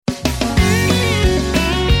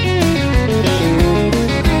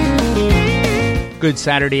Good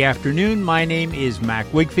Saturday afternoon. My name is Mac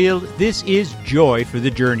Wigfield. This is Joy for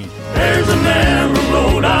the Journey. There's a narrow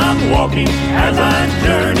road I'm walking as I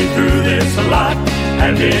journey through this life,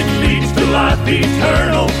 and it leads to life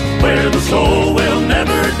eternal, where the soul will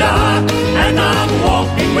never die. And I'm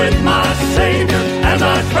walking with my Savior as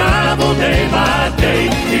I travel day by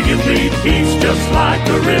day. He gives me peace just like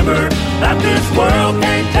a river that this world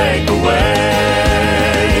can't take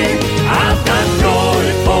away. I've got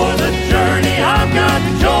joy for the journey, I've got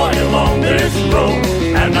joy along this road,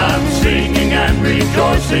 and I'm singing and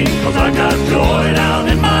rejoicing, 'cause I got joy down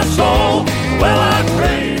in my soul. Well, I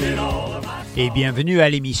prayed it all of my soul. Et bienvenue à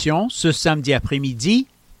l'émission ce samedi après-midi,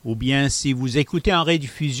 ou bien si vous écoutez en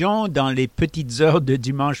rediffusion dans les petites heures de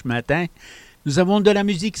dimanche matin. Nous avons de la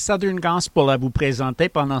musique Southern Gospel à vous présenter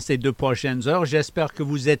pendant ces 2 prochaines heures. J'espère que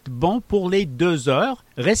vous êtes bons pour les 2 heures.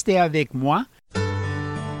 Restez avec moi.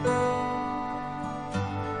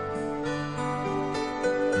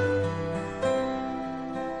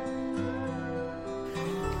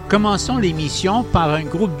 Commençons l'émission par un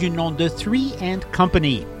groupe du nom de Three and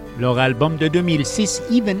Company. Leur album de 2006,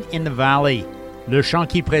 Even in the Valley. Le chant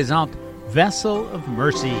qui présente Vessel of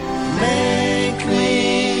Mercy. Make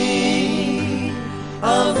me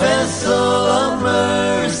a vessel of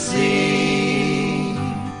mercy.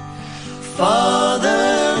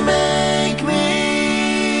 Father, make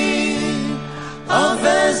me a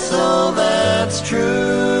vessel that's true.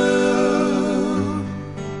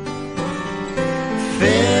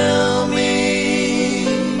 Fill me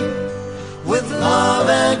with love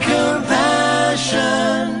and compassion,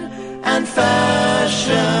 and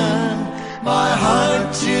fashion my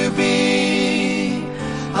heart to be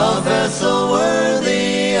a vessel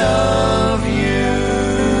worthy of you.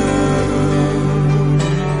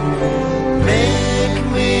 Make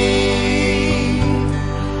me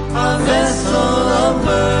a vessel of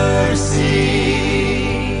mercy.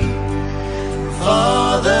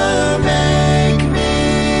 Father, make me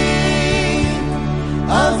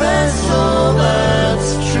a vessel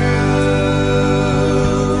that's true.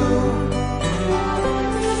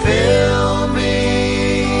 Fill me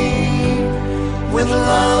with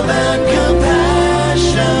love and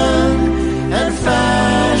compassion, and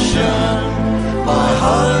fashion my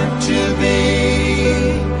heart to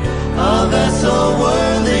be a vessel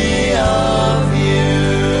worthy of you.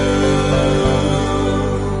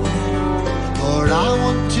 Lord, I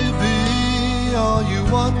want to be all you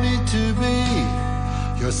want me to be.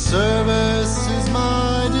 Your service is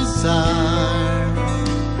my desire.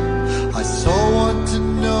 I so want to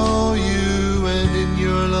know you, and in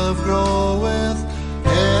your love grow with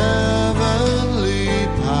heavenly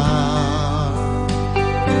power.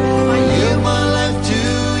 I yield my life to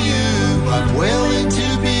you, I'm willing to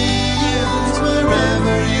be used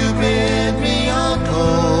wherever you bid me, I'll go.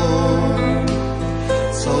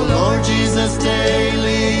 So Lord Jesus,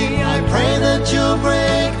 daily I pray that you'll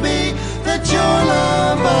break me, that your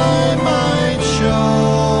love I might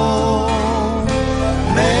show.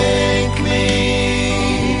 Make me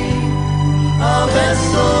a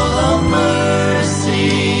vessel of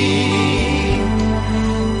mercy.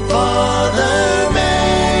 Father,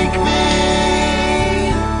 make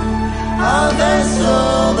me a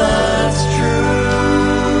vessel that's true.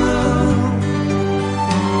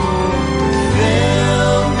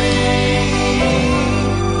 Fill me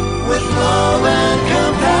with love and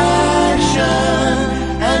compassion,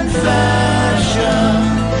 and fashion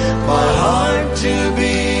my heart to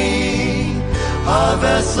be a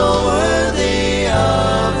vessel worthy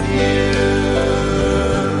of you.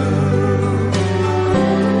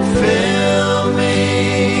 Fill me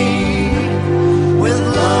with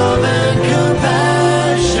love and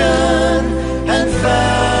compassion, and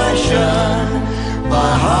fashion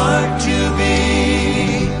my heart to be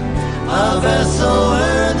a vessel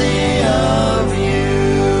worthy of you.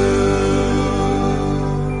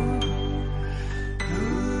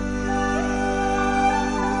 Ooh,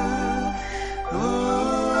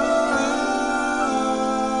 ooh.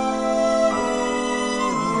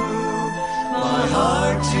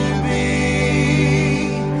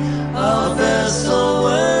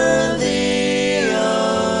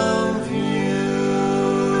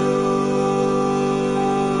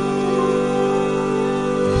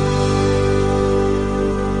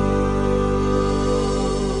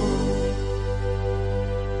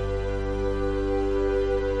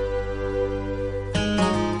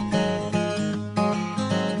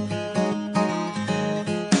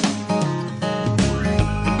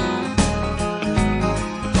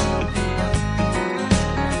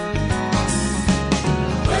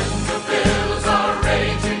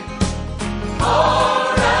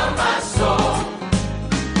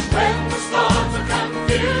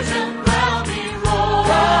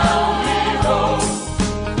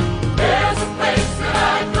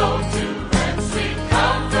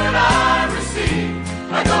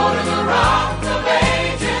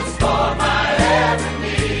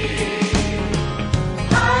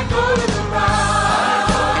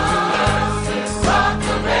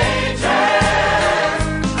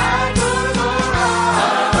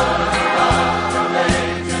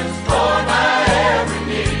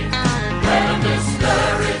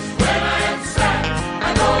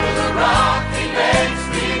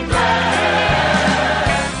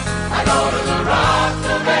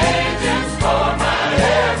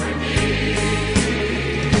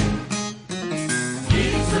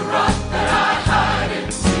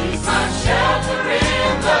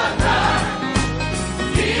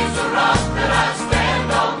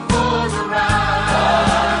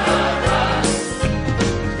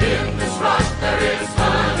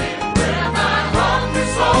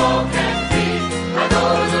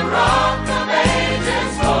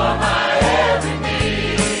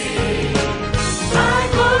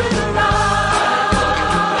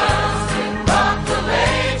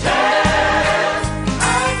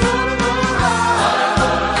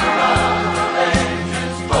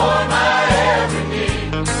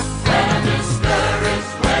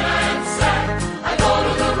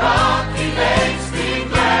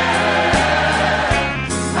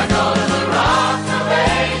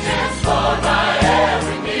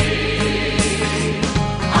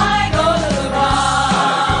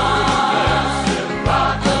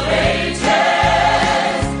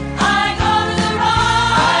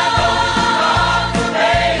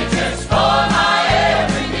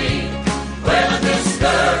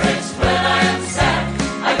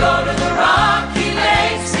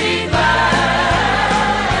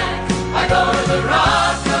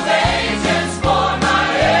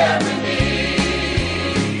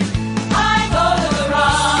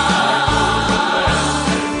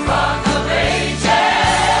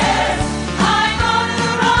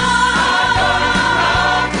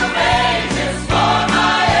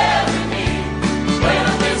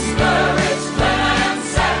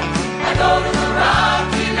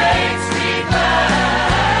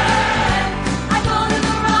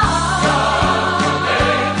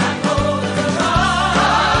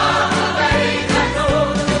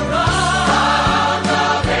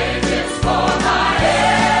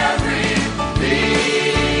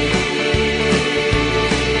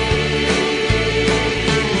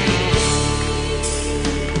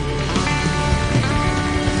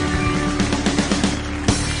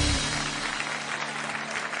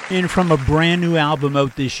 And from a brand new album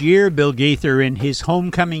out this year, Bill Gaither and his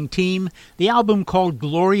homecoming team, the album called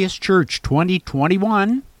Glorious Church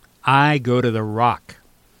 2021, I Go to the Rock.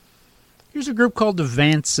 Here's a group called the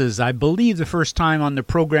Vances. I believe the first time on the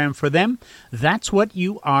program for them, That's What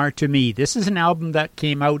You Are to Me. This is an album that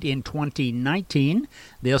came out in 2019.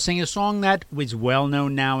 They'll sing a song that is well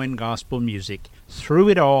known now in gospel music, Through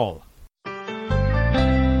It All.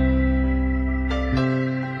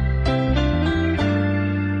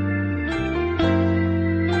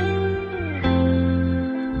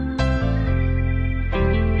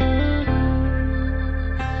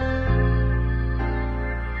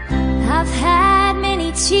 I've had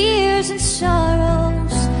many tears and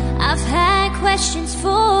sorrows. I've had questions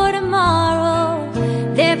for tomorrow.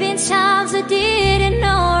 There've been times I didn't know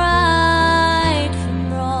right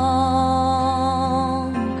from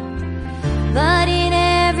wrong. But in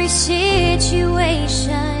every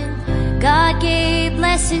situation, God gave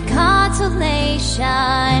blessed consolation,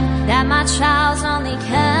 that my trials only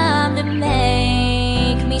come to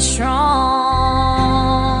make me strong.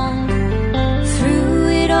 Through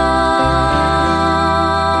it all,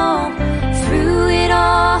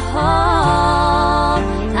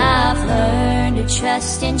 I've learned to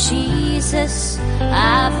trust in Jesus.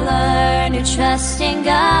 I've learned to trust in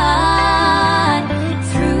God.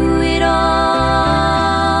 Through it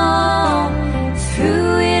all,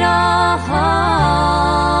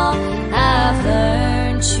 I've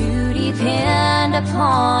learned to depend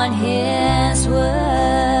upon His word.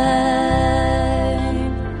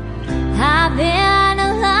 I've been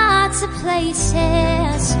to lots of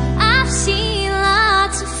places, I've seen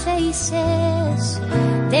lots of faces.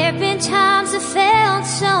 There've been times I felt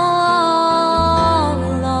so all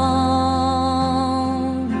alone,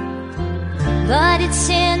 but it's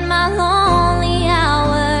in my lonely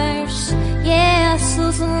hours, yes,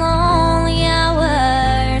 those lonely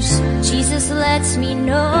hours, Jesus lets me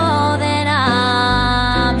know that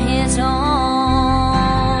I'm His own.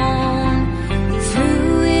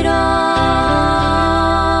 Through it all,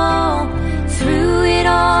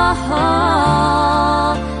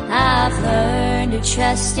 I've learned to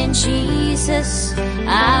trust in Jesus.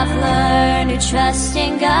 I've learned to trust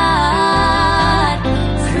in God.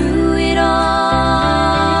 Through it all,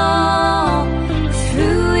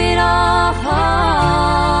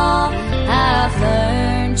 I've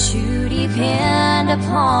learned to depend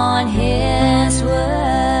upon His word.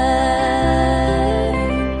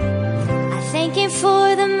 I thank Him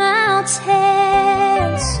for the mountains,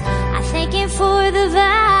 I thank Him for the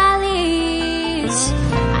valleys,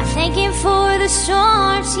 I thank Him for the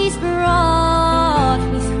storms He's brought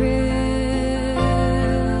me through.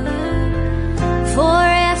 For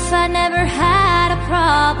if I never had a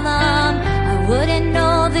problem, I wouldn't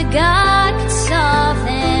know that God could solve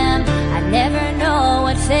them. I'd never know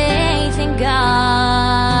what faith in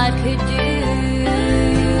God could do.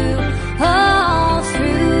 Oh,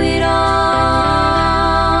 through it all,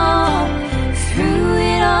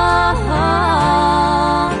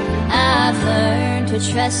 I've learned to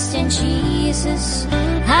trust in Jesus.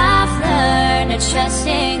 I've learned to trust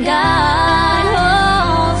in God.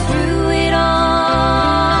 Oh, through it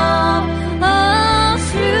all,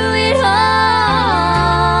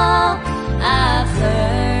 I've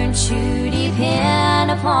learned to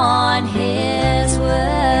depend upon His word.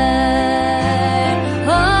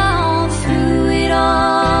 Oh, through it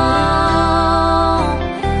all,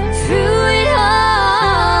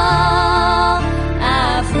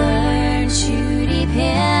 I've learned to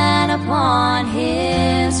depend upon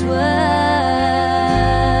His word.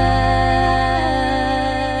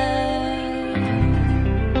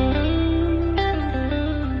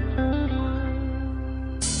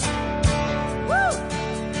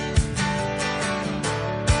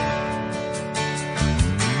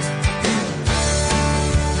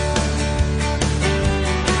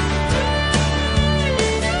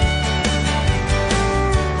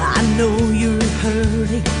 I know you're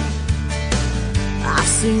hurting, I've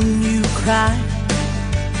seen you cry,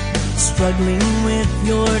 struggling with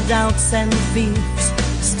your doubts and fears,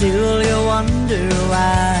 still you wonder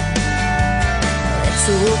why. It's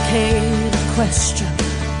okay to question,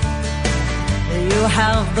 you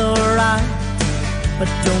have the right, but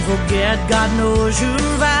don't forget God knows your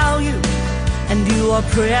value, and you are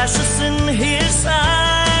precious in His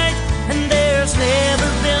sight. And there's never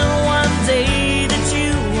been one day that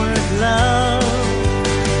you weren't loved.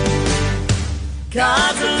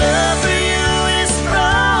 God's love for you is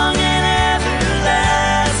strong and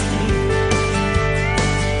everlasting.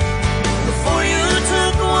 Before you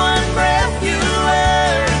took one breath, you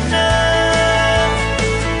were enough.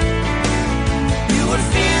 You were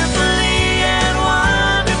fearfully and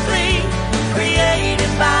wonderfully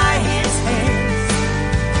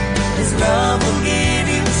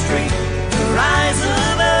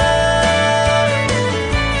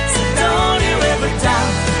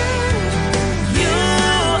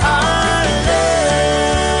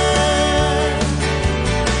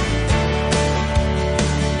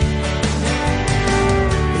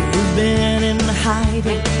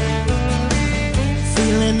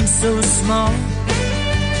so small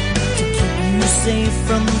to keep you safe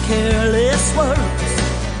from careless words.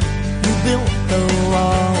 You built the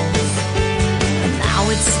walls, and now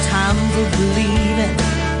it's time for believing.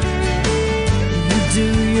 You do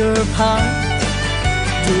your part,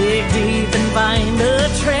 dig deep and find the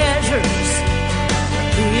treasures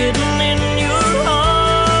hidden in your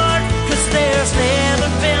heart. 'Cause there's never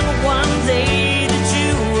been one day that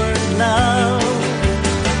you were loved.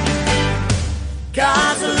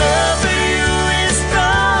 God's love for you is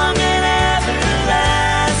strong and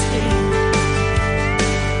everlasting.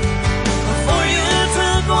 Before you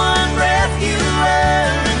took one breath, you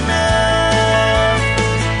were enough.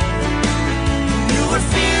 You were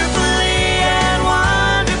fearfully and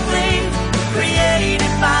wonderfully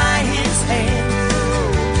created by His hands.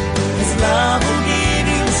 His love will give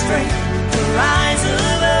you strength to rise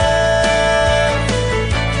above.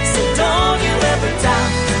 So don't you ever doubt.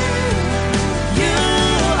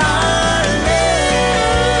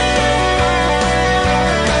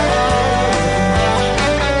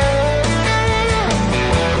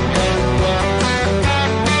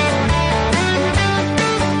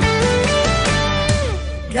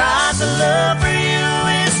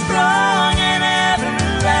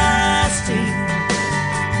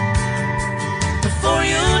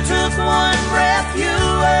 One breath, you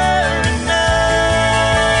were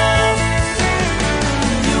enough.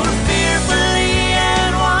 You were fearfully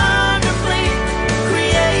and wonderfully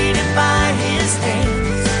created by His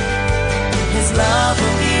hands. His love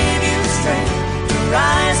will give you strength to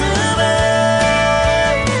rise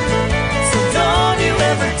above. So don't you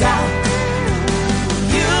ever doubt.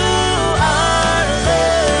 You are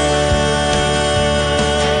loved.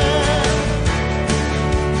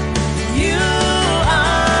 You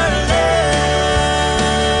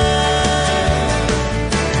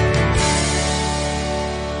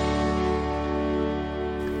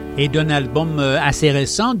et d'un album assez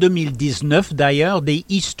récent, 2019 d'ailleurs, des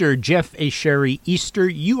Easter, Jeff et Sherry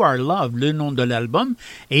Easter, You Are Love, le nom de l'album,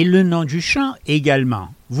 et le nom du chant également,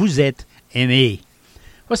 Vous êtes aimé.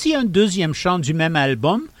 Voici un deuxième chant du même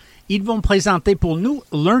album. Ils vont présenter pour nous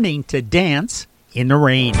Learning to Dance in the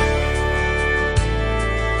Rain.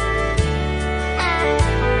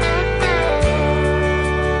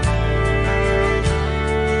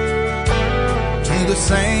 To the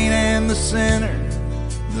saint and the sinner,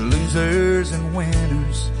 the losers and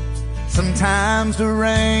winners, sometimes the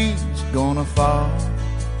rain's gonna fall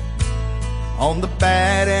on the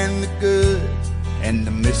bad and the good and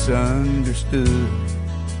the misunderstood.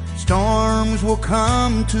 Storms will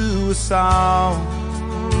come to us all.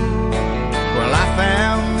 Well, I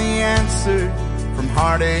found the answer from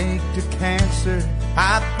heartache to cancer.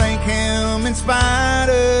 I thank Him in spite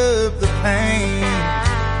of the pain.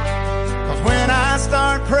 'Cause when I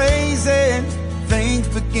start praising, things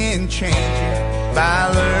begin changing by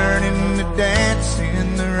learning to dance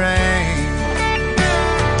in the rain.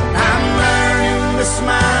 I'm learning to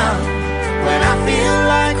smile when I feel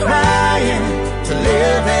like crying, to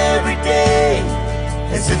live every day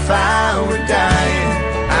as if I were dying.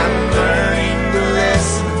 I'm learning the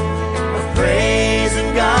lesson of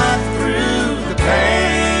praising God through the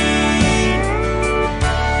pain.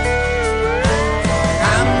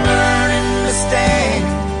 I'm learning to stand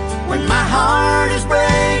when my heart is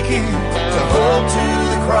breaking, to hold to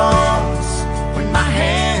the cross when my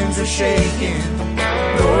hands are shaking.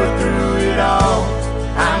 Lord, through it all,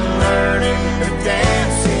 I'm learning to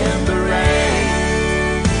dance in the rain.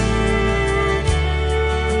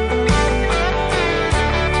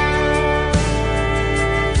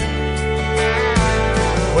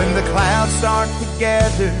 When the clouds start to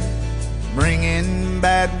gather, bringing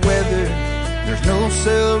bad weather, there's no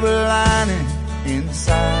silver lining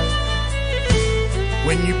inside.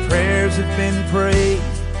 When your prayers have been prayed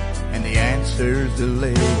and the answer's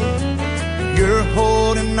delayed, you're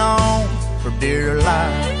holding on for dear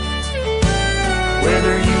life.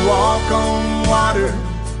 Whether you walk on water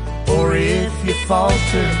or if you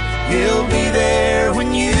falter, He'll be there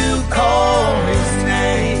when you call His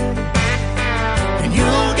name. And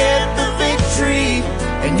you'll get the victory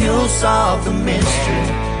and you'll solve the mystery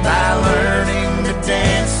by learning to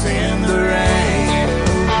dance in the rain.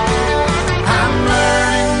 I'm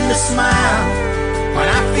learning to smile when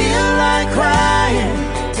I feel like crying,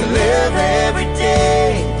 to live every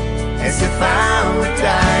day as if I were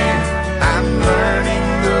dying. I'm learning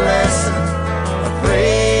the lesson of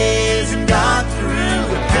praising God through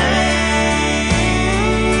the pain.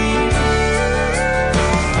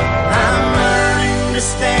 I'm learning to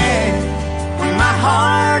stand when my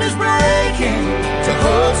heart is breaking, to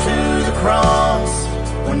hold to the cross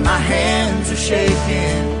when my hands are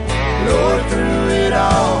shaking. Lord, through it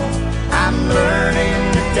all, I'm learning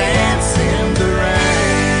to dance in the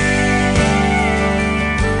rain.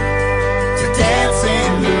 To dance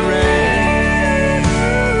in the rain.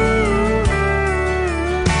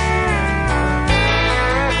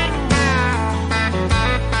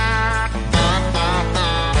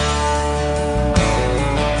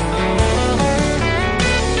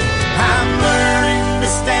 I'm learning to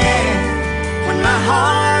stand when my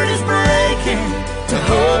heart is breaking, to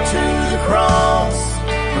hold to the cross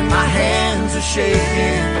when my hands are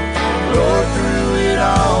shaking. Lord, through it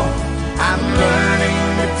all, I'm learning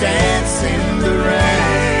to dance in the rain.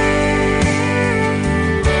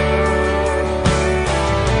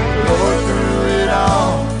 Lord, through it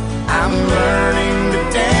all, I'm learning to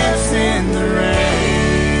dance in the rain.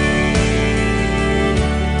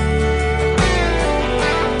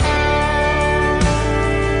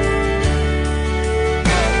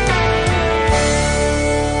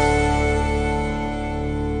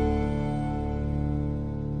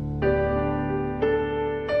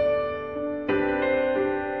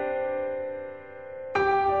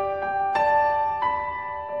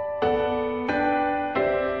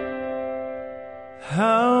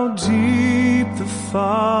 How deep the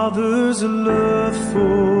Father's love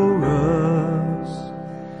for us,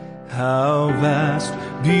 how vast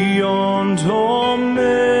beyond all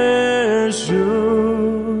measure,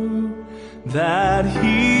 that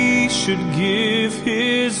He should give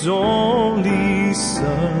His only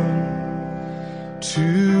Son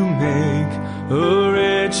to make a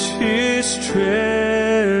wretch His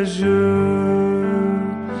treasure.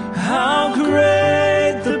 How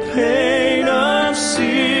great the pain of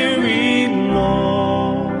searing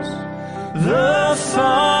loss! The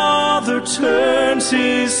Father turns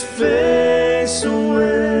His face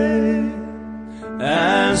away,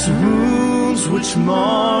 as wounds which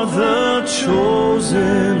mar the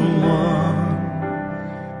chosen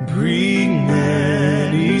one bring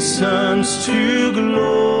many sons to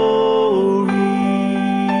glory.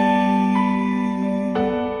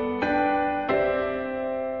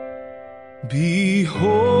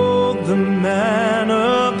 Behold the man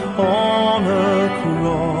upon a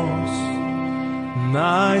cross,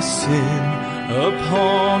 my sin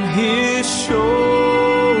upon His shoulders.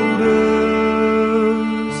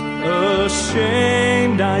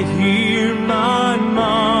 Ashamed I hear my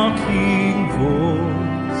mocking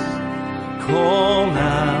voice call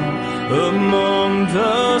out among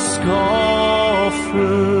the scoffers.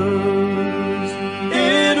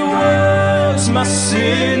 It was my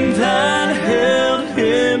sin that held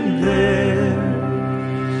Him there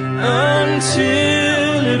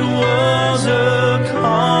until it was accomplished.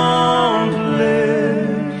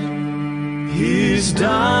 His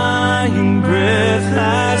dying breath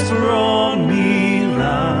has brought me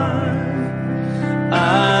life.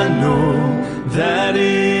 I know that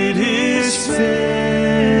it is finished.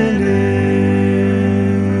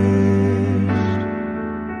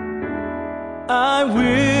 I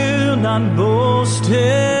will not boast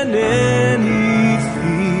in anything,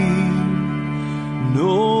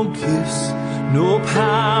 no gifts, no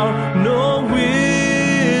power, no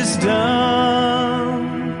wisdom,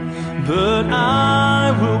 but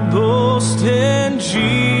I will boast in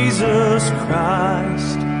Jesus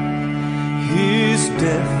Christ, His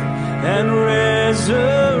death and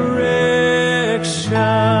resurrection.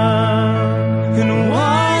 And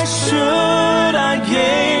why should I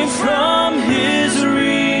gain from His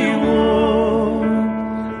reward?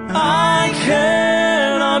 I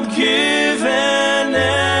cannot give an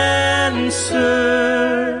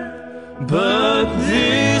answer, but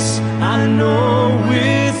this I know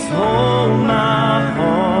with all my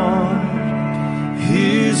heart: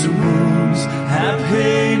 His wounds have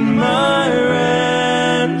paid my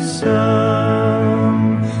ransom.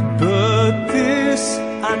 But this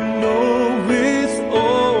I know with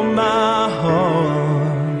all my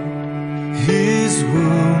heart: His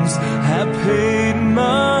wounds have paid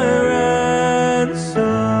my ransom.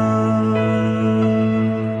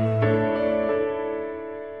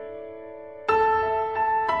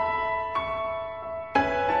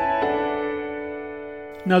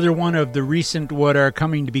 Another one of the recent, what are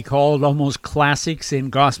coming to be called almost classics in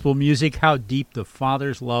gospel music, How Deep the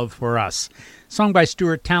Father's Love for Us. Sung by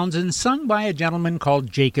Stuart Townsend, sung by a gentleman called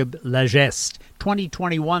Jacob Lageste.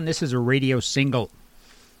 2021, this is a radio single.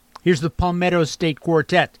 Here's the Palmetto State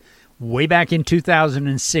Quartet, way back in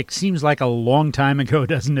 2006. Seems like a long time ago,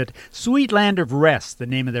 doesn't it? Sweet Land of Rest, the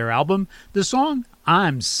name of their album. The song,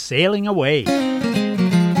 I'm Sailing Away.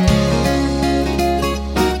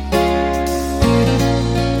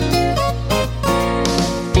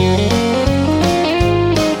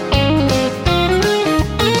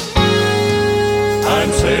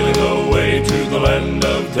 I'm sailing away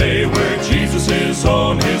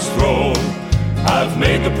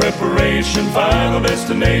nation, final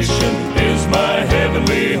destination is my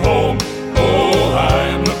heavenly home. Oh, I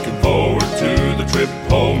am looking forward to the trip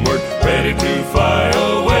homeward, ready to fly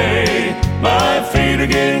away. My feet are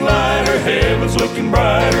getting lighter, heaven's looking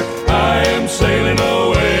brighter, I am sailing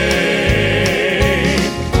away.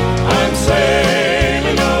 I'm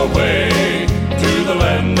sailing away to the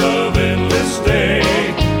land of endless day.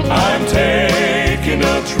 I'm taking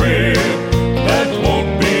a trip that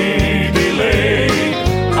won't be delayed.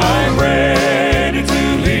 I'm ready to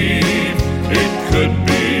leave, it could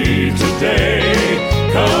be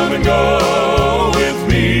today. Come and go with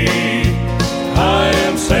me, I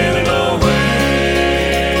am sailing away.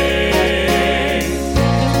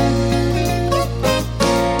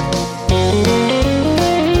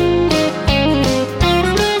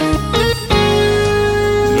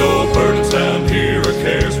 No burdens down here or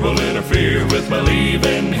cares will interfere with my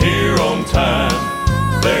leaving here on time.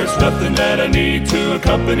 There's nothing that I need to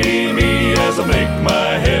accompany me as I make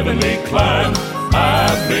my heavenly climb.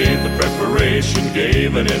 I've made the preparation,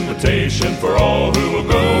 gave an invitation for all who will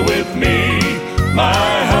go with me.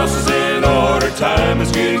 My house is in order, time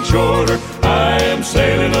is getting shorter, I am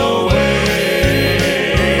sailing away.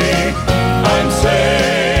 I'm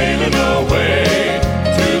sailing away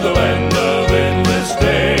to the land of endless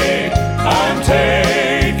day. I'm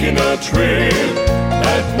taking a trip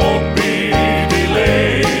that won't be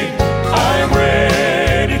delayed. I'm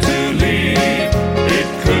ready to leave, it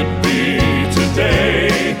could be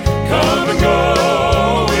today. Come and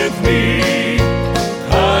go with me,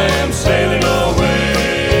 I am sailing away.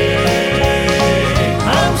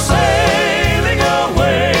 I'm sailing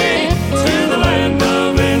away to the land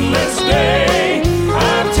of endless day.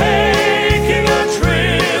 I'm taking a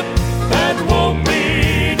trip that won't be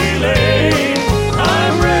delayed.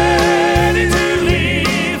 I'm ready to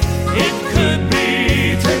leave, it could be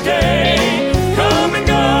today. Come and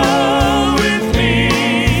go with me,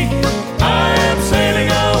 I am sailing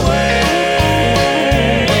away.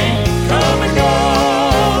 Come and go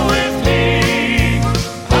with me,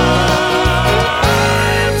 I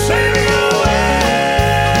am sailing away.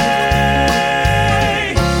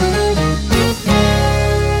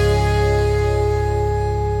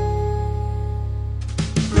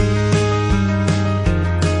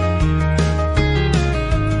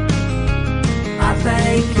 I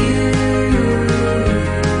thank you.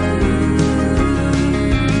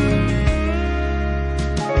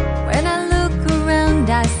 When I look around,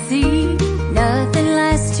 I see nothing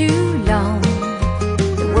lasts too long.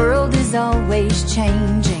 The world is always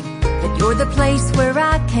changing, but you're the place where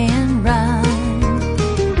I can run.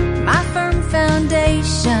 My firm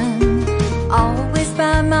foundation, always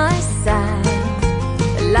by my side.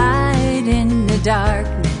 The light in the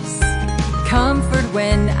darkness, comfort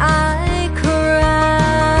when I cry.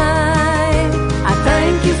 I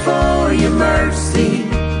thank you for your mercy,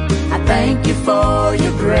 I thank you for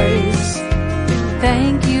your grace.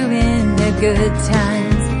 Thank you in the good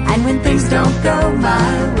times and when things don't go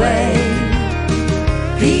my way.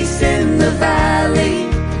 Peace in the valley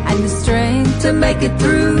and the strength to make it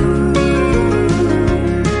through.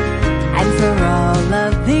 And for all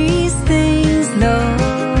of these things, Lord,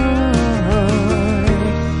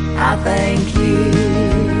 I thank you.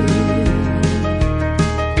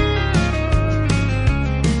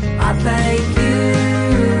 I thank you.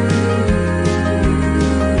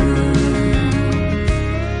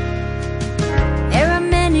 There are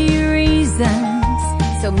many reasons,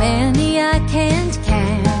 so many I can't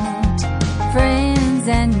count. Friends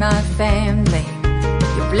and my family,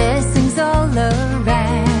 your blessings all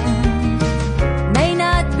around. May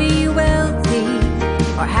not be wealthy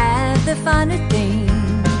or have the finer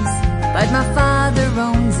things, but my Father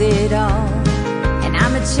owns it all, and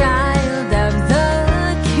I'm a child of the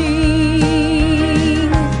King.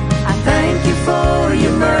 I thank you for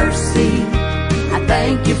your mercy, I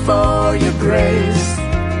thank you for your grace.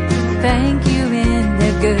 Thank you in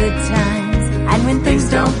the good times and when things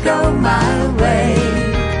don't go my way.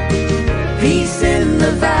 Peace in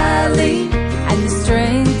the valley and the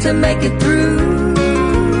strength to make it through.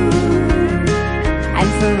 And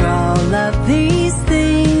for all of these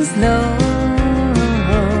things, Lord,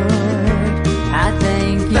 I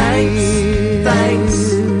thank you. Thanks,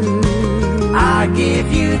 I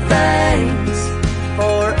give you thanks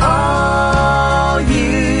for all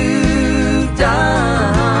you've done.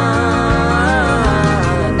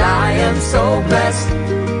 I am so blessed,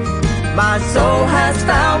 my soul has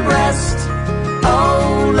found rest.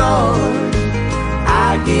 Oh Lord,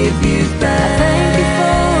 I give you thanks. I thank you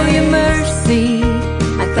for your mercy,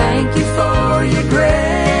 I thank you for your grace,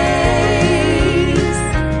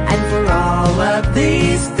 and for all of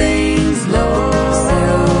these things, Lord. So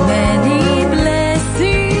many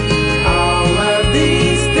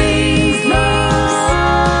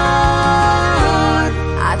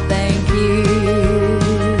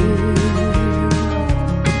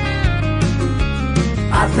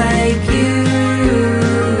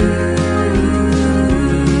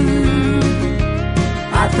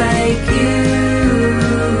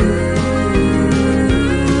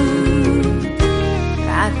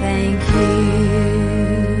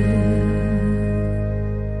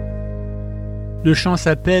Le chant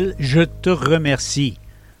s'appelle « Je te remercie ».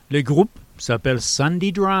 Le groupe s'appelle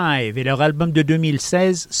Sunday Drive et leur album de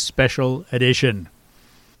 2016, Special Edition.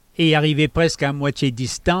 Et arrivé presque à moitié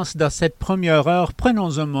distance dans cette première heure,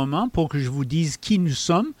 prenons un moment pour que je vous dise qui nous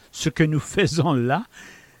sommes, ce que nous faisons là.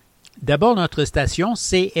 D'abord, notre station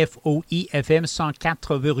CFOI FM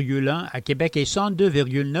 104,1 à Québec et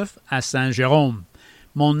 102,9 à Saint-Jérôme.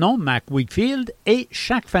 Mon nom, Mac Wakefield, et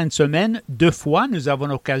chaque fin de semaine, 2 fois, nous avons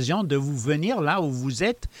l'occasion de vous venir là où vous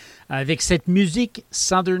êtes avec cette musique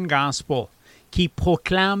Southern Gospel qui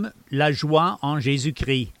proclame la joie en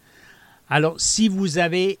Jésus-Christ. Alors, si vous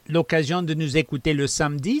avez l'occasion de nous écouter le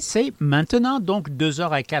samedi, c'est maintenant, donc 2h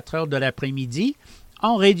à 4h de l'après-midi.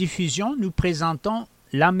 En rediffusion, nous présentons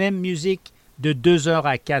la même musique de 2h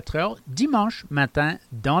à 4h dimanche matin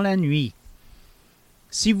dans la nuit.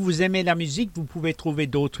 Si vous aimez la musique, vous pouvez trouver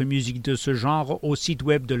d'autres musiques de ce genre au site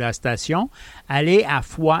web de la station. Allez à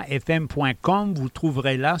foifm.com, vous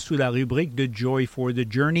trouverez là, sous la rubrique de Joy for the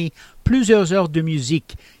Journey, plusieurs heures de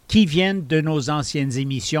musique qui viennent de nos anciennes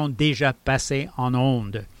émissions déjà passées en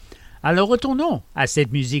ondes. Alors retournons à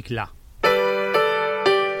cette musique-là.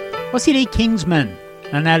 Voici les Kingsmen,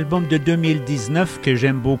 un album de 2019 que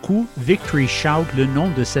j'aime beaucoup, Victory Shout, le nom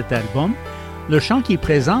de cet album. Le chant qui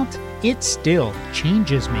présente It Still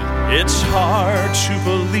Changes Me. It's hard to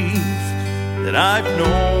believe that I've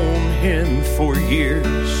known him for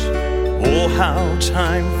years. Oh, how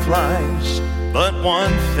time flies, but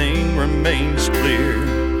one thing remains clear.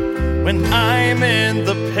 When I'm in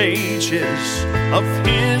the pages of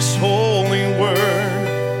his holy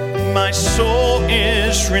word, my soul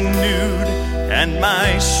is renewed and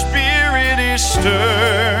my spirit is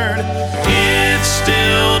stirred. It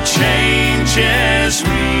still changes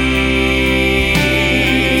me.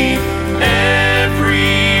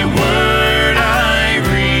 Every word I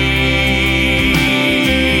read,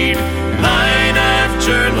 line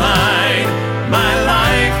after line, my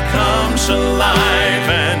life comes alive.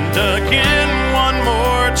 And again, one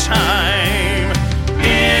more time,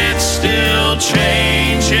 it still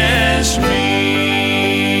changes me.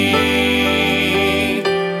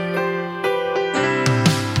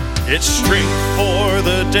 It's strength for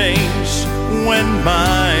the days when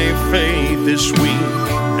my faith is weak,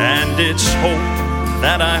 and it's hope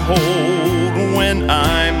that I hold when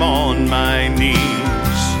I'm on my knees.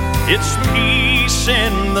 It's peace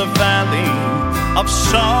in the valley of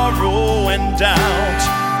sorrow and doubt,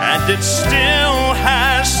 and it still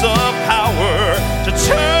has the power to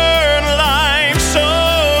turn lives around,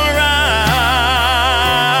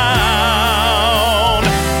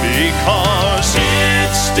 because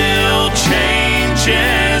it still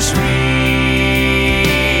changes me.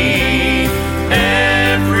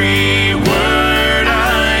 Every word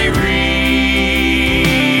I read,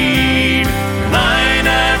 line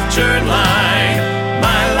after line,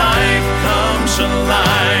 my life comes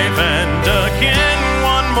alive. And again,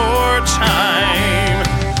 one more time,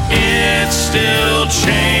 it still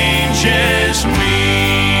changes me.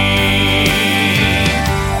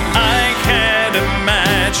 I can't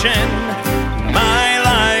imagine my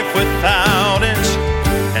life without it,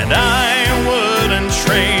 and I wouldn't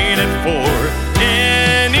trade it for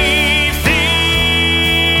anything.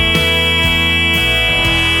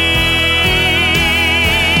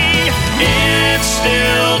 It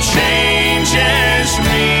still changes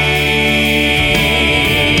me.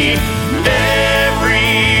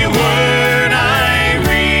 Every word I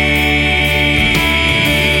read,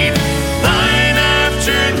 line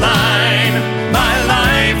after line, my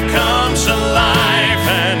life comes alive.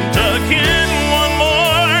 And again, one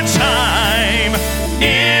more time,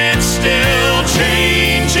 it still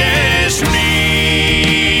changes me.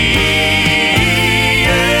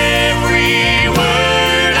 Every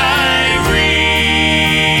word I read,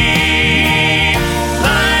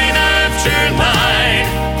 line after line,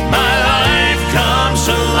 my life comes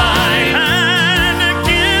alive. And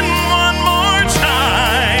again, one more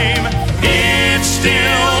time, it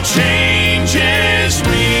still changes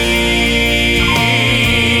me.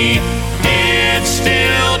 It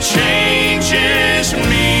still changes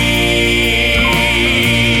me.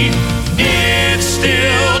 It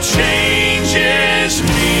still changes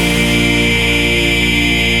me.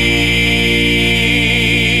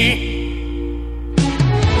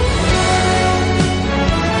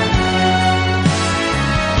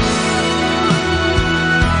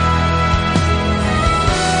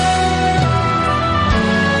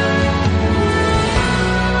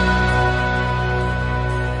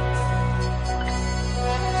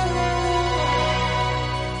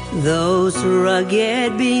 Those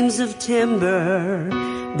rugged beams of timber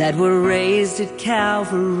that were raised at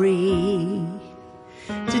Calvary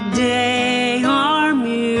today are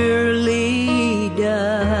merely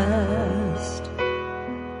dust.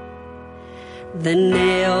 The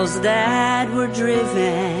nails that were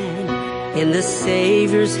driven in the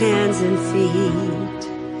Savior's hands and feet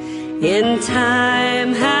in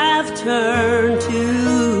time have turned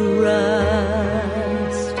to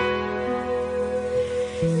rust.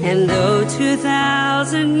 And though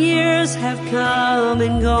 2,000 years have come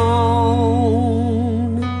and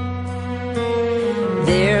gone,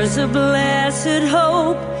 there's a blessed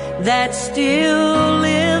hope that still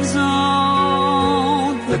lives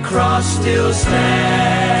on. The cross still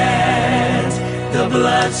stands, the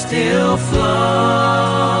blood still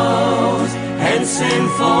flows, and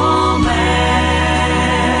sinful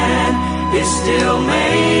man is still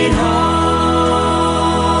made whole.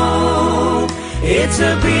 It's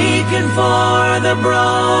a beacon for the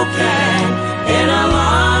broken in a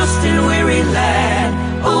lost and weary land.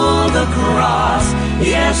 Oh, the cross,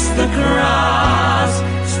 yes, the cross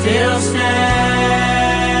still stands.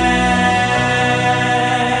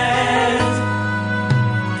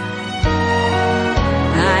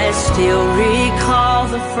 I still recall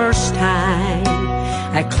the first time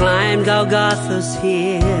I climbed Golgotha's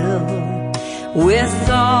hill with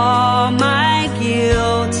all my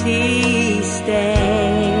guilty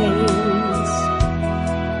stains,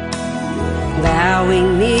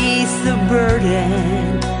 bowing neath the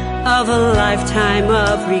burden of a lifetime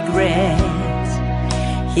of regret.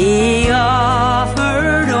 He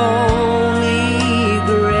offered only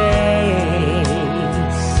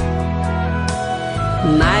grace.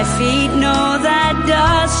 My feet know that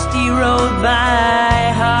dusty road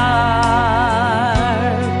by heart,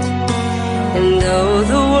 and though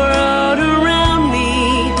the world around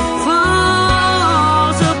me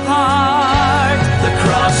falls apart, the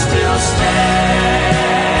cross still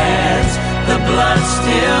stands, the blood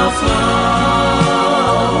still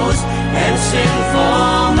flows, and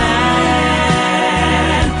sinful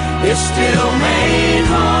man is still made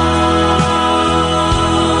whole.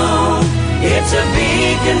 It's a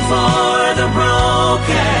beacon for the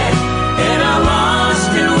broken in a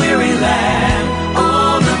lost and weary land.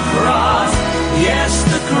 Oh, the cross, yes,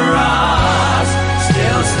 the cross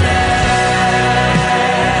still stands.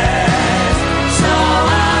 So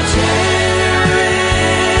I'll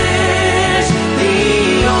cherish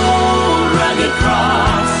the old rugged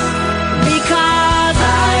cross, because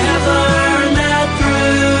I have learned that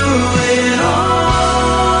through it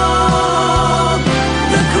all,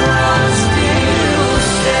 the cross still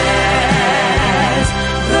stands,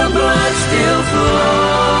 the blood still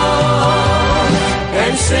flows,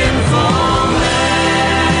 and sinful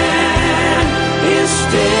man is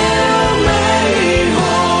still made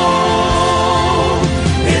whole.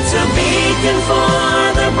 It's a beacon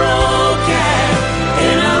for the broken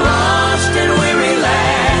in a lost and weary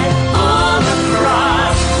land. Oh, the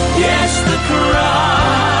cross, yes, the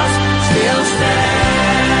cross still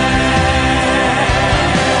stands.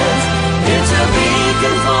 It's a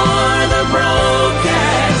beacon for the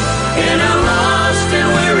broken in a lost and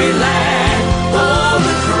weary land. Oh,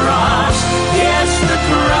 the cross, yes, the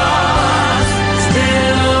cross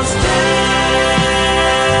still stands.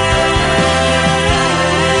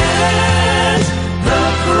 The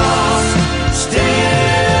cross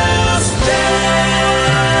still stands.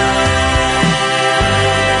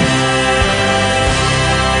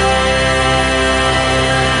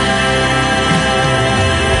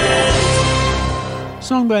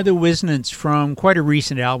 Sung by the Wisnants from quite a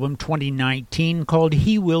recent album, 2019, called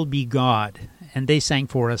He Will Be God, and they sang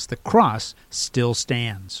for us The Cross Still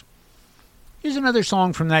Stands. Here's another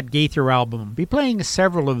song from that Gaither album. I'll be playing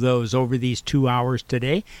several of those over these 2 hours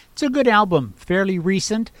today. It's a good album, fairly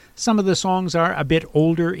recent. Some of the songs are a bit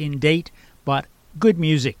older in date, but good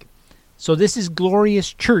music. So this is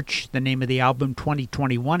Glorious Church, the name of the album,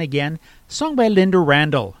 2021 again, sung by Linda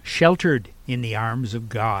Randall, Sheltered in the Arms of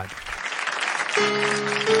God.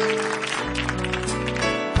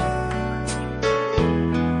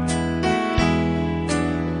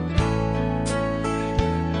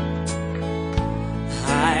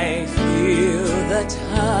 I feel the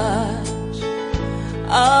touch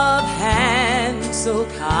of hands so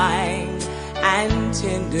kind and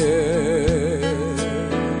tender.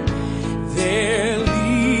 They're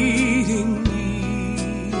leading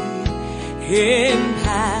me in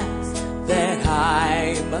paths that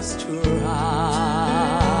I must trod.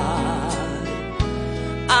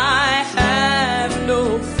 I have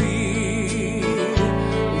no fear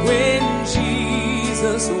when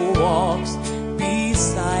Jesus walks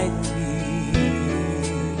beside me,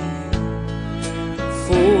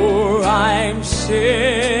 for I'm sheltered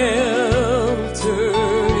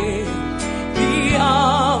in the arms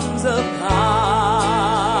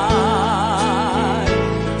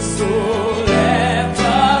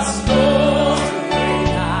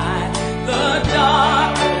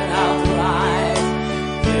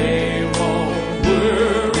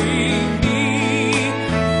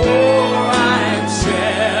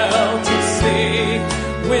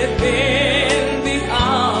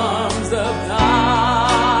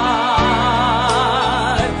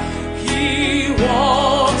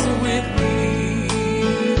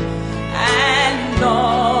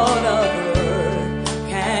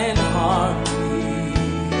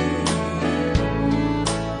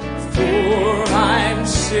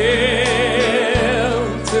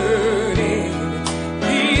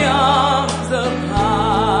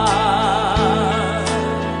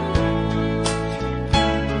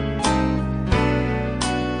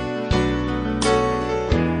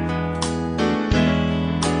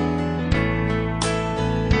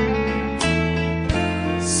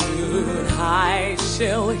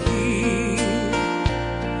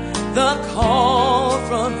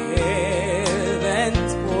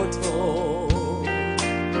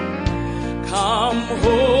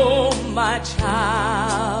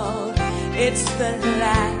it's the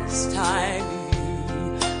last time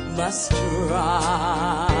you must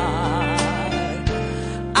try.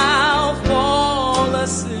 I'll fall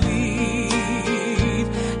asleep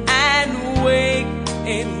and wake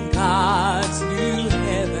in God's new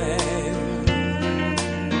heaven,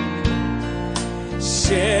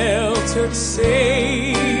 sheltered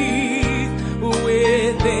safe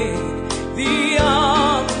within the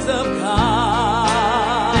arms of God.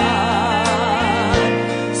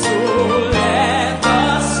 So let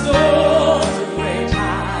the storms rage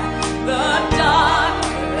high, the dark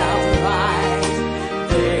clouds rise,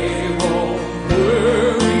 they won't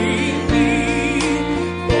worry me,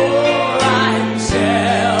 for I'm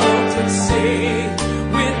sheltered safe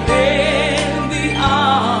within the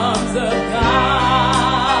arms of God.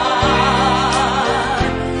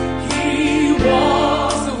 He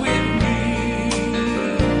walks with me,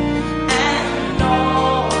 and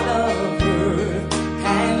all of earth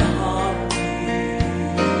can harm me,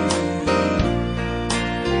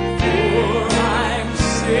 for I'm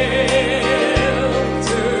sheltered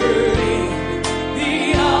in the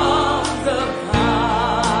arms of God.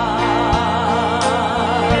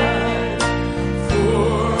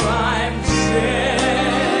 For I'm sheltered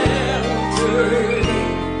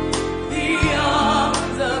in the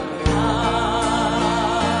arms of God.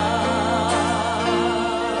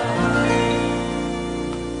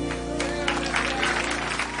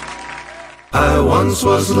 I once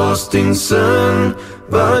was lost in sin,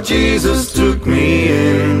 but Jesus took me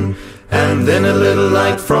in. And then a little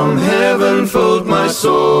light from heaven filled my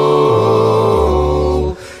soul.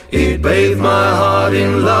 It bathed my heart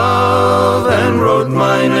in love and wrote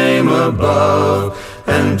my name above.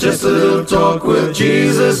 And just a little talk with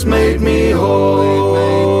Jesus made me whole.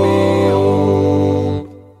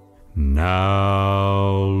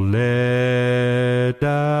 Now let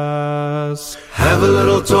us have a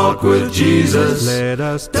little talk with Jesus. Let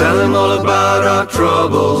us tell him all about our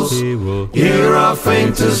troubles. He will hear our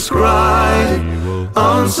faintest cry. He will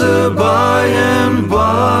answer by and by.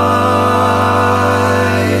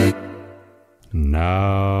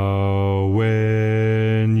 Now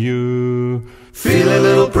when you feel a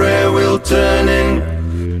little prayer wheel turning,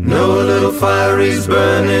 know a little fire is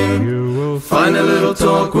burning, you will find a little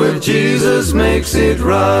talk with Jesus makes it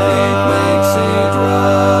right, makes it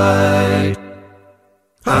right.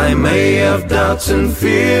 I may have doubts and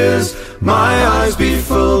fears, my eyes be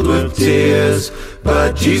filled with tears,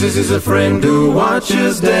 but Jesus is a friend who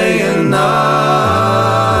watches day and night.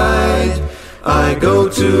 I go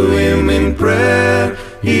to him in prayer,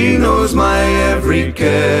 he knows my every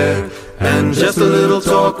care, and just a little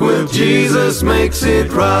talk with Jesus makes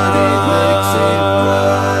it right, makes it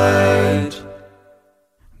right.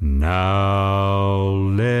 Now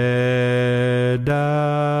let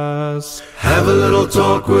us have a little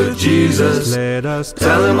talk with Jesus. Let us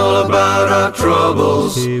tell him all about our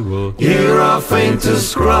troubles. He will hear our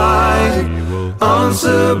faintest cry. He will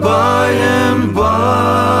answer by and by.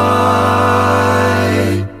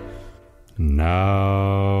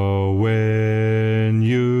 Now when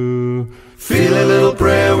you feel a little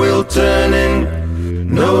prayer wheel turning,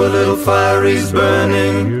 know a little fire is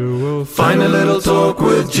burning, you will find a little talk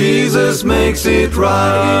with Jesus makes it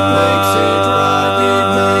right, it makes it right, it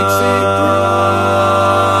makes it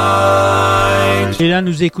right. Et là,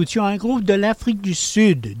 nous écoutions un groupe de l'Afrique du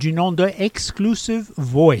Sud du nom de Exclusive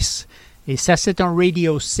Voice. Et ça, c'est un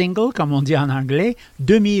radio single, comme on dit en anglais,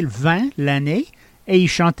 2020, l'année. Et ils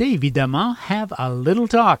chantaient évidemment « Have a Little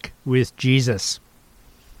Talk with Jesus ».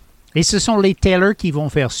 Et ce sont les Taylor qui vont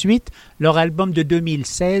faire suite leur album de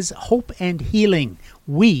 2016 « Hope and Healing ».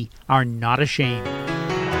 We are not ashamed.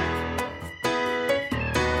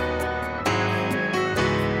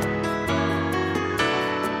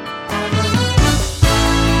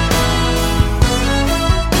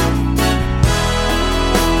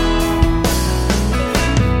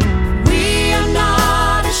 We are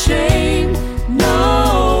not ashamed.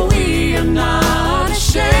 No, we are not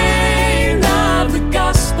ashamed of the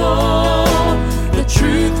gospel. The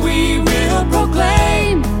truth we will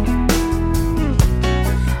proclaim.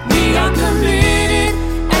 We are committed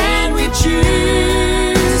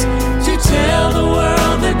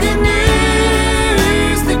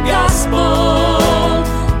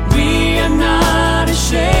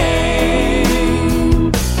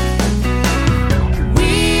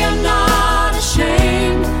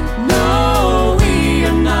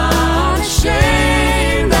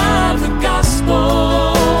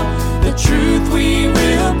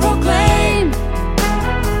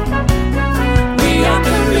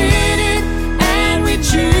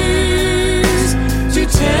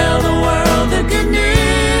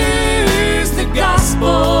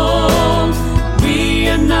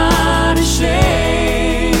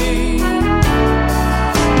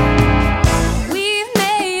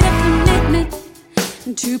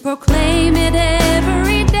to proclaim it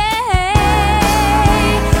every day,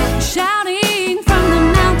 shouting from the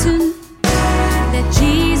mountain that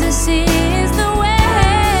Jesus is the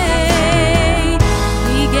way.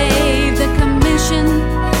 He gave the commission,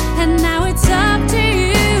 and now it's up to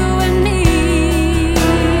you and me.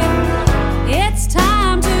 It's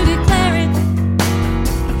time to declare it.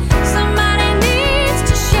 Somebody needs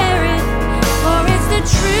to share it, for it's the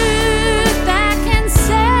truth that can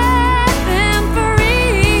set them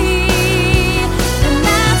free. And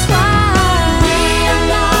that's why we are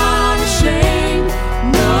not ashamed.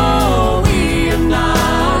 No, we are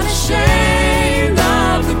not ashamed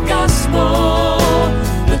of the gospel.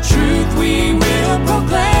 The truth we will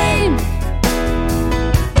proclaim.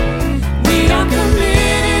 We are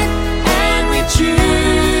committed and we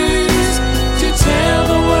choose to tell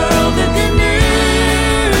the world the good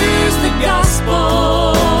news, the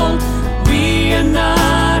gospel. We are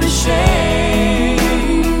not ashamed.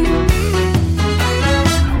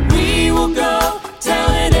 We will go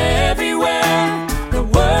tell it everywhere. The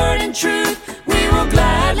word and truth, we will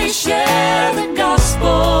gladly share the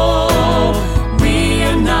gospel. We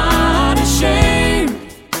are not ashamed.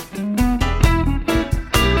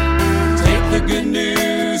 Take the good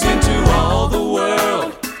news into all the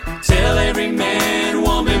world. Tell every man,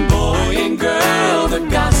 woman, boy, and girl the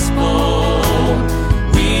gospel.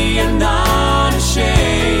 We are not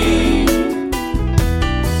ashamed.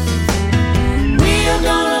 We are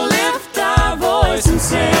gonna lift our voice and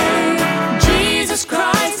say, Jesus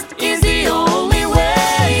Christ is the only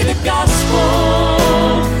way, the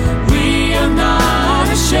gospel. We are not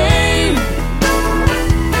ashamed.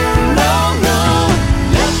 No, no,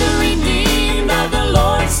 let the redeemed of the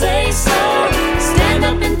Lord say so. Stand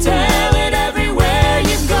up and tell it everywhere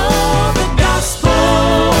you go, the gospel.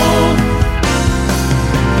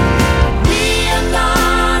 We are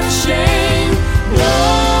not ashamed. No,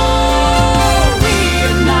 we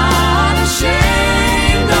are not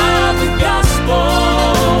ashamed of the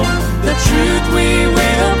gospel. The truth we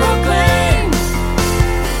will proclaim.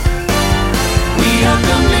 We are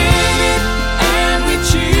committed and we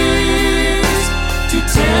choose to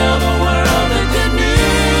tell the world the good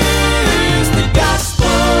news, the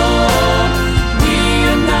gospel. We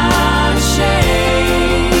are not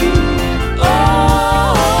ashamed.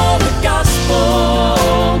 Oh, the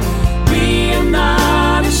gospel. We are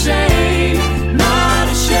not ashamed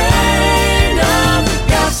of the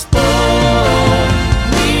gospel.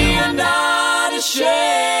 We are not ashamed.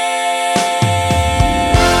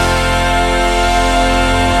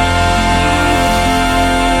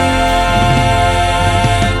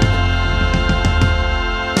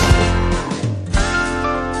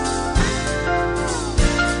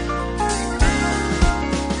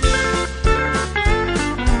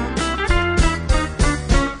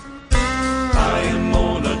 I am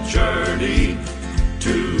on a journey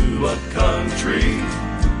to a country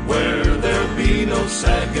where there'll be no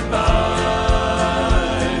sad goodbyes.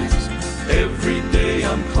 Every day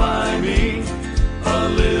I'm climbing a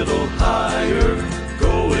little higher,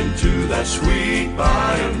 going to that sweet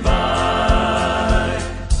by and by.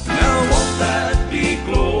 Now won't that be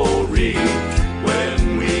glory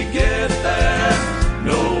when we get there?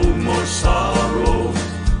 No more sorrow,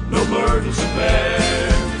 no burdens to bear.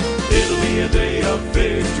 It'll be a day of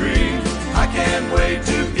victory. I can't wait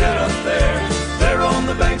to get up there. There on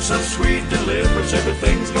the banks of sweet deliverance,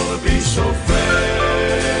 everything's gonna be so fair.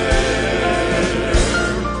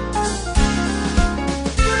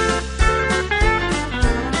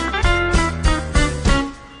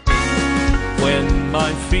 When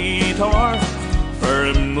my feet are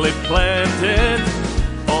firmly planted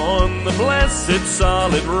on the blessed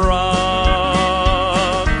solid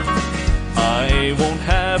rock, I won't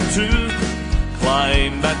have to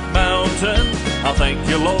climb that mountain. I'll thank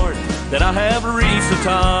you, Lord, that I have reached the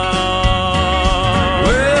top.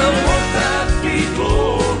 Well, won't that be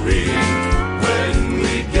glory when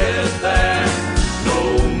we get there? No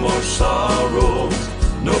more sorrow,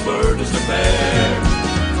 no burdens to bear.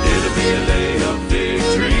 It'll be a day of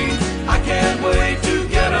victory. I can't wait to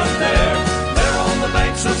get up there. There on the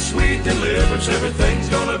banks of sweet deliverance, everything's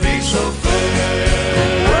gonna be so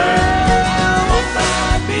fair. Well, won't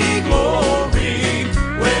that be glory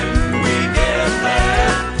when we get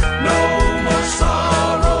there? No more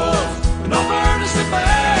sorrow,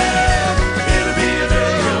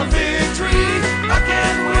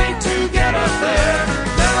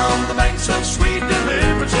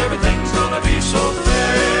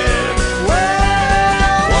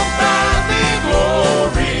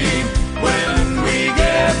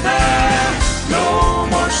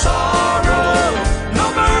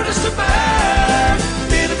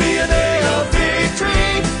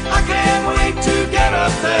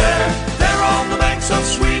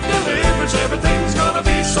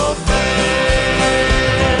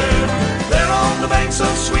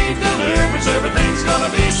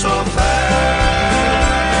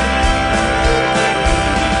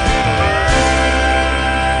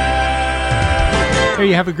 There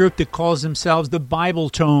you have a group that calls themselves the Bible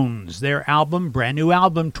Tones. Their album, brand new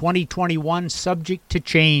album, 2021, Subject to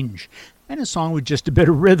Change. And a song with just a bit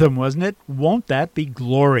of rhythm, wasn't it? Won't that be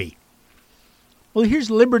glory? Well, here's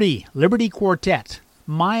Liberty Quartet,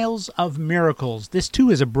 Miles of Miracles. This too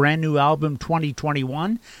is a brand new album,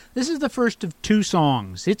 2021. This is the first of two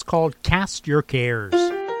songs. It's called Cast Your Cares.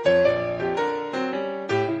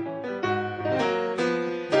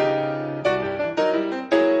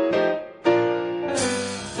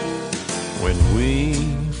 When we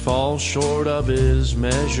fall short of His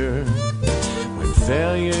measure, when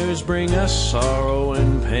failures bring us sorrow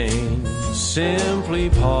and pain, simply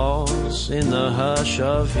pause in the hush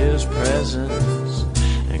of His presence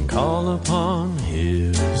and call upon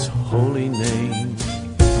His holy name.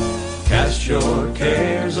 Cast your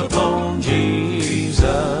cares upon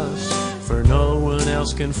Jesus, for no one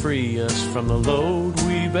else can free us from the load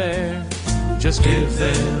we bear. Just give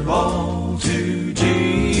them all to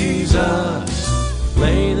Jesus.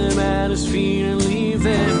 Lay them at His feet and leave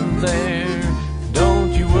them there.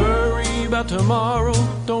 Don't you worry about tomorrow.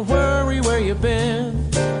 Don't worry where you've been.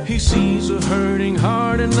 He sees a hurting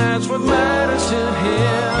heart, and that's what matters to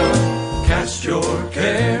Him. Cast your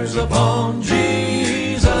cares upon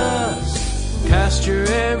Jesus. Cast your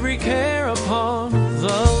every care upon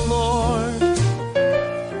the Lord.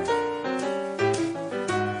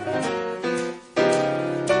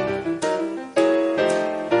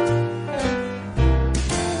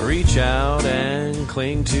 Reach out and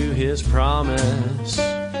cling to His promise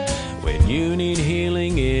when you need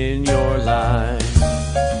healing in your life.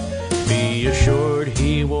 Be assured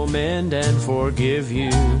He will mend and forgive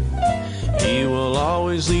you. He will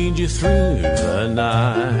always lead you through the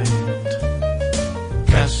night.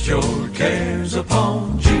 Cast your cares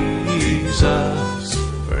upon Jesus,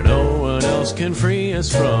 for no one else can free us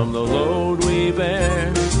from the load we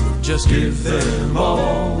bear. Just give them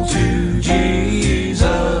all to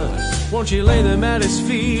Jesus. Won't you lay them at His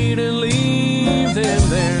feet and leave them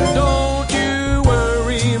there? Don't you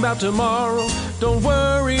worry about tomorrow. Don't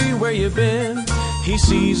worry where you've been. He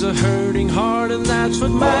sees a hurting heart, and that's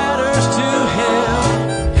what matters to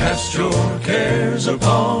Him. Cast your cares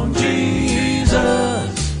upon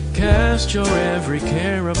Jesus. Cast your every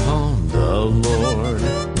care upon the Lord.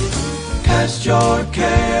 Cast your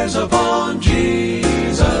cares upon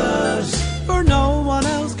Jesus, for no one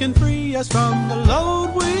else can free us from the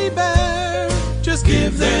load we bear. Just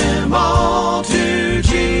give them all to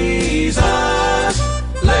Jesus.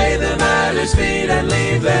 Lay them at His feet and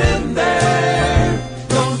leave them there.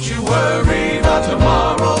 Don't you worry about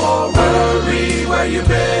tomorrow or worry where you've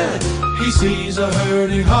been. He sees a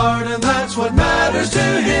hurting heart, and that's what matters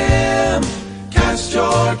to Him. Cast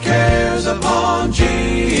your cares upon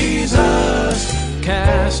Jesus.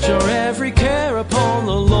 Cast your every care upon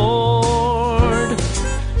the Lord.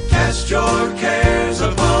 Cast your cares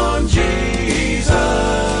upon Jesus.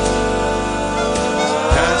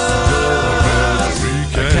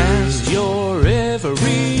 Cast your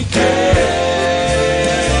every care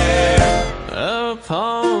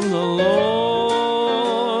upon the Lord.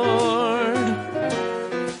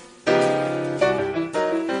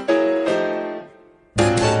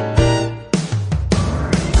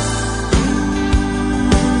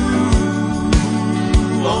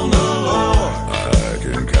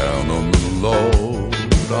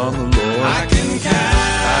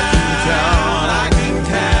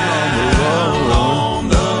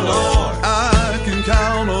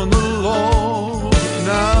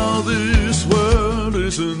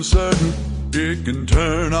 It can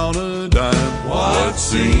turn on a dime. What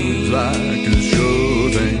seems like a sure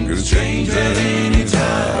thing could change at any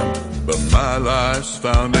time. But my life's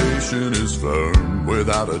foundation is firm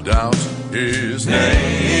without a doubt. His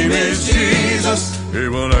name is Jesus. He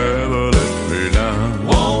will never let me down.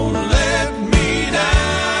 Won't let me down.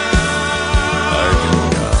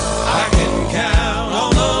 I can count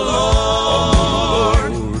on the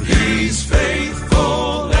Lord. He's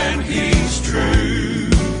faithful and He's true.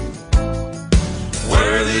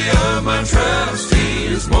 Worthy of my trust, He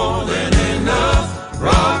is more than enough.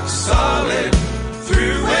 Rock solid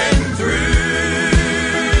through and through.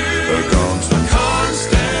 A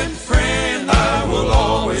constant friend. I will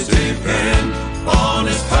always depend on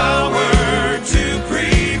His power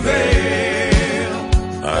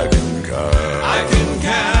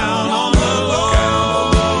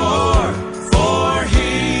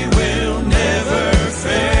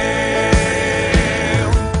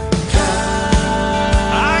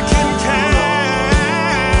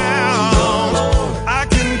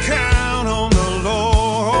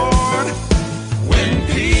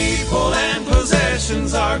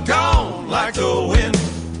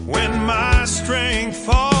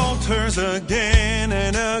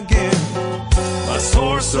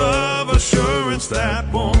source of assurance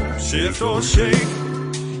that won't shift or shake.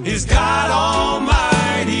 Is God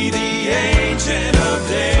Almighty, the Ancient of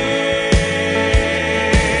Days.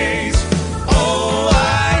 Oh,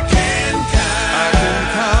 I can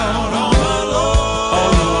count on the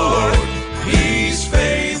Lord. He's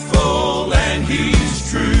faithful and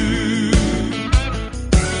He's true.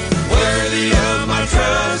 Worthy of my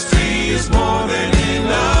trust, He is more than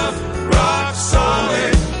enough. Rock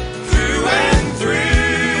solid through and through.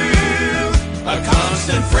 A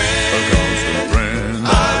constant friend.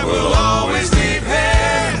 I will always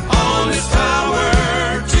depend on His power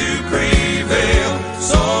to prevail.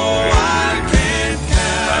 So I can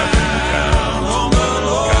count on the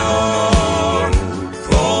Lord,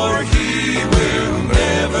 for He will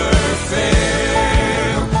never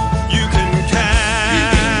fail. You can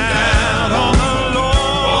count on the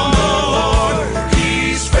Lord.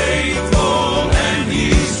 He's faithful and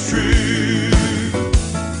He's true.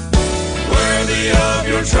 Worthy of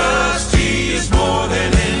your trust, He is more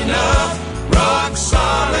than enough. Rock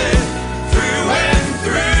solid through and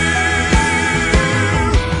through.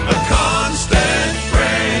 A constant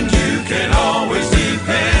friend, you can always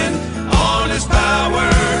depend on His power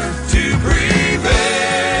to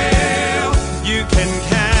prevail. You can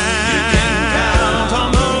count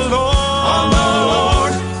on the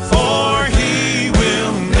Lord, for He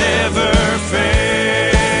will never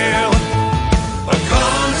fail. A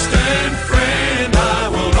constant friend, I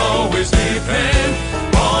will always depend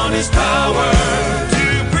on His power to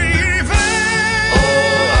prevail.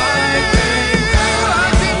 Oh, I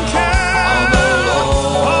can count on the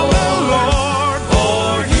Lord, for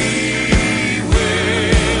He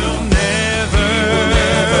will never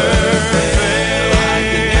fail.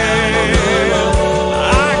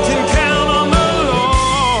 I can count on the Lord.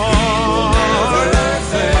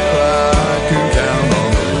 I can count on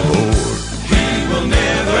the Lord. He will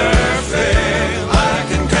never fail. I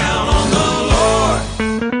can count on the Lord.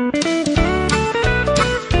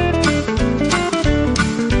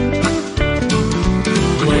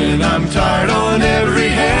 When I'm tired on every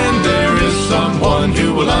hand, there is someone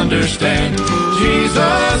who will understand.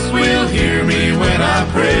 Jesus will hear me when I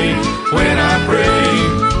pray, when I pray.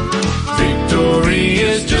 Victory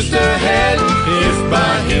is just ahead, if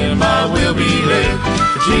by Him I will be led.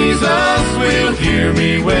 Jesus will hear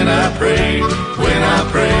me when I pray, when I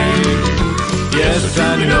pray. Yes, it's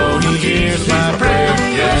time to know He hears my prayer.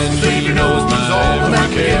 Yes, He knows my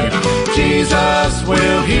every care. Jesus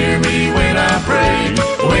will hear me when I pray,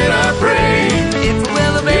 when I pray. If I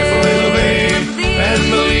will obey, and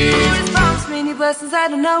believe. His promise, many blessings I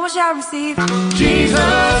don't know I shall receive.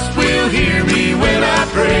 Jesus will hear me when I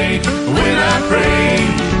pray, when I pray.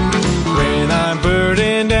 When I'm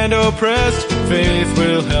burdened and oppressed, faith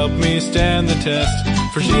will help me stand the test.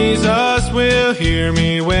 For Jesus will hear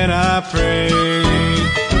me when I pray.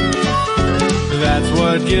 That's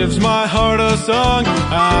what gives my heart a song.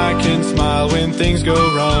 I can smile when things go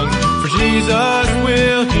wrong. For Jesus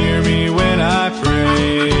will hear me when I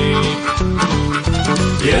pray.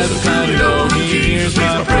 Yes, it's time to know He hears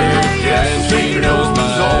my prayer. Yes, He knows my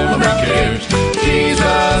every care.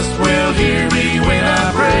 Jesus will hear me when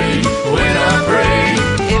I pray, when I pray.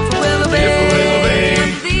 If I will obey,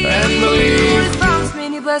 and believe. His promise,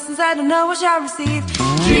 many blessings I don't know I shall receive.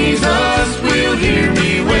 Jesus will hear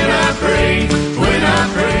me when I pray, when I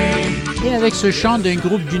pray. Et avec ce chant d'un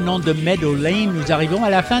groupe du nom de Meadow Lane, nous arrivons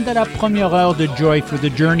à la fin de la première heure de Joy for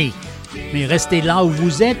the Journey. Mais restez là où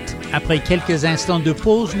vous êtes. Après quelques instants de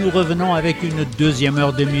pause, nous revenons avec une deuxième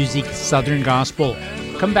heure de musique Southern Gospel.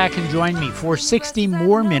 Come back and join me for 60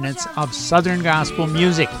 more minutes of Southern Gospel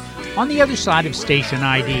music on the other side of Station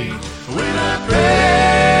ID. When I pray.